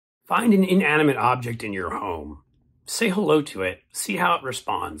Find an inanimate object in your home, say hello to it, see how it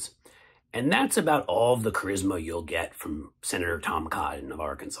responds. And that's about all of the charisma you'll get from Senator Tom Cotton of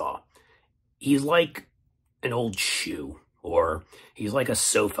Arkansas. He's like an old shoe, or he's like a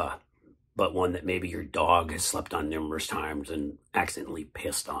sofa, but one that maybe your dog has slept on numerous times and accidentally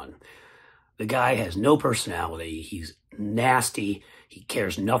pissed on. The guy has no personality. He's nasty. He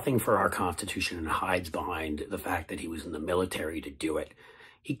cares nothing for our Constitution and hides behind the fact that he was in the military to do it.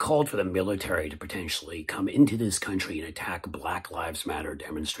 He called for the military to potentially come into this country and attack Black Lives Matter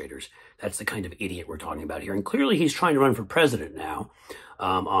demonstrators. That's the kind of idiot we're talking about here. And clearly he's trying to run for president now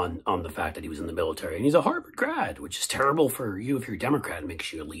on the fact that he was in the military. And he's a Harvard grad, which is terrible for you if you're a Democrat. It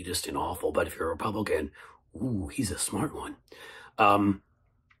makes you elitist and awful. But if you're a Republican, ooh, he's a smart one.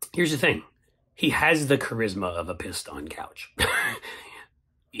 Here's the thing. He has the charisma of a pissed-on couch.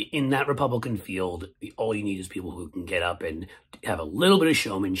 In that Republican field, all you need is people who can get up and have a little bit of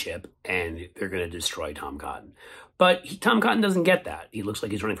showmanship, and they're going to destroy Tom Cotton. But Tom Cotton doesn't get that. He looks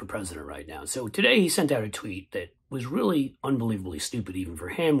like he's running for president right now. So today he sent out a tweet that was really unbelievably stupid even for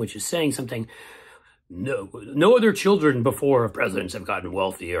him, which is saying something, no other children before presidents have gotten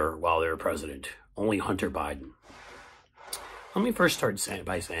wealthier while they were president. Only Hunter Biden. Let me first start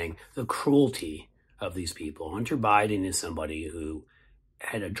by saying the cruelty of these people. Hunter Biden is somebody who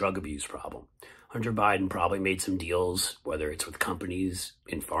had a drug abuse problem. Hunter Biden probably made some deals, whether it's with companies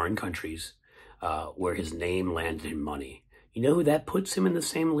in foreign countries, where his name landed him money. You know who that puts him in the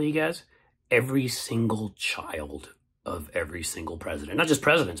same league as? Every single child of every single president. Not just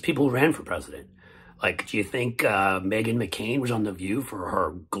presidents, people who ran for president. Like, do you think Meghan McCain was on The View for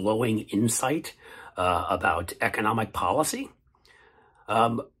her glowing insight about economic policy?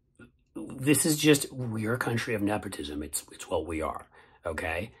 This is just, we're a country of nepotism. It's what we are.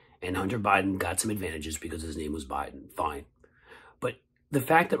 Okay, and Hunter Biden got some advantages because his name was Biden. Fine. But the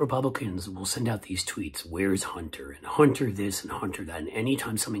fact that Republicans will send out these tweets, where's Hunter? And Hunter this and Hunter that. And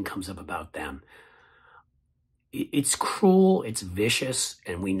anytime something comes up about them, it's cruel, it's vicious.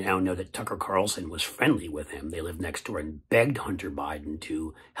 And we now know that Tucker Carlson was friendly with him. They lived next door and begged Hunter Biden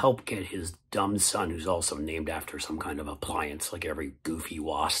to help get his dumb son, who's also named after some kind of appliance, like every goofy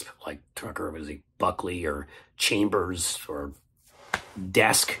wasp, like Tucker, was he Buckley or Chambers or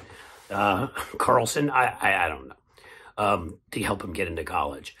Desk, Carlson, I don't know, to help him get into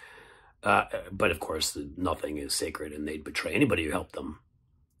college. But of course, nothing is sacred and they'd betray anybody who helped them.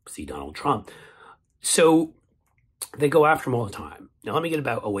 See Donald Trump. So they go after him all the time. Now, let me get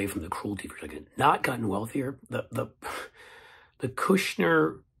away from the cruelty for a second. Not gotten wealthier. The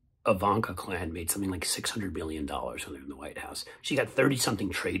Kushner Ivanka clan made something like $600 billion when they were in the White House. She got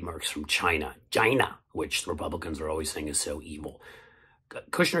 30-something trademarks from China, which the Republicans are always saying is so evil.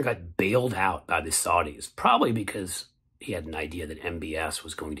 Kushner got bailed out by the Saudis, probably because he had an idea that MBS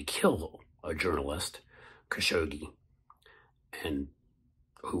was going to kill a journalist, Khashoggi, and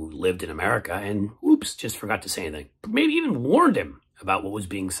who lived in America and, oops, just forgot to say anything. Maybe even warned him about what was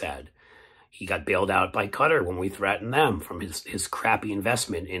being said. He got bailed out by Qatar when we threatened them from his crappy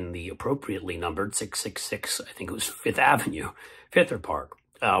investment in the appropriately numbered 666, I think it was Fifth Avenue, Fifth or Park.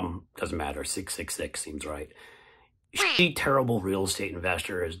 Doesn't matter, 666 seems right. She, terrible real estate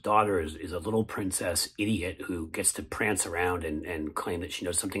investor. His daughter is a little princess idiot who gets to prance around and claim that she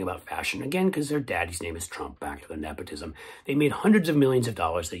knows something about fashion. Again, because their daddy's name is Trump, back to the nepotism. They made hundreds of millions of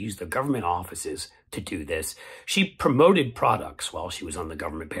dollars. They used their government offices to do this. She promoted products while she was on the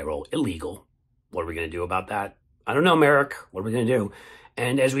government payroll. Illegal. What are we going to do about that? I don't know, Merrick. What are we going to do?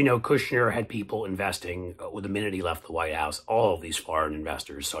 And as we know, Kushner had people investing, the minute he left the White House, all of these foreign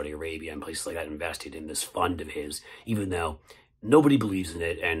investors, Saudi Arabia and places like that, invested in this fund of his, even though nobody believes in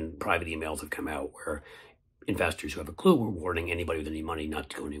it. And private emails have come out where investors who have a clue were warning anybody with any money not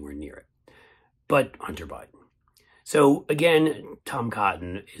to go anywhere near it. But Hunter Biden. So again, Tom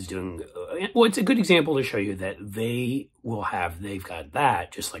Cotton is doing, well, it's a good example to show you that they've got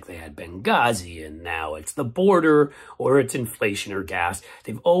that, just like they had Benghazi, and now it's the border, or it's inflation or gas.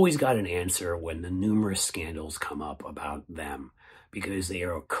 They've always got an answer when the numerous scandals come up about them, because they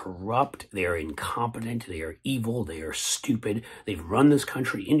are corrupt, they are incompetent, they are evil, they are stupid. They've run this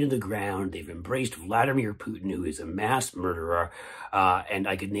country into the ground. They've embraced Vladimir Putin, who is a mass murderer, and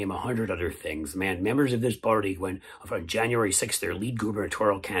I could name 100 other things. Man, members of this party, when on January 6th, their lead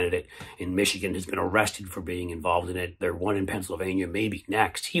gubernatorial candidate in Michigan has been arrested for being involved in it. Their one in Pennsylvania, maybe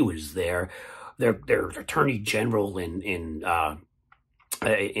next, he was there. Their attorney general in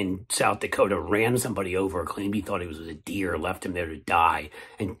South Dakota ran somebody over, claimed he thought he was a deer, left him there to die,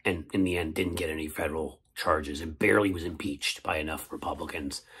 and in the end didn't get any federal charges and barely was impeached by enough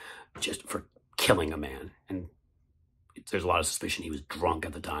Republicans just for killing a man. And there's a lot of suspicion he was drunk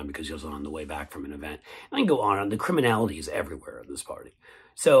at the time because he was on the way back from an event. And I can go on. The criminality is everywhere at this party.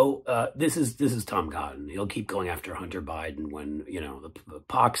 So this is Tom Cotton. He'll keep going after Hunter Biden when, you know, the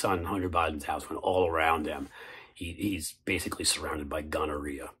pox on Hunter Biden's house went all around him. He's basically surrounded by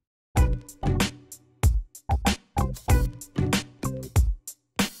gonorrhea.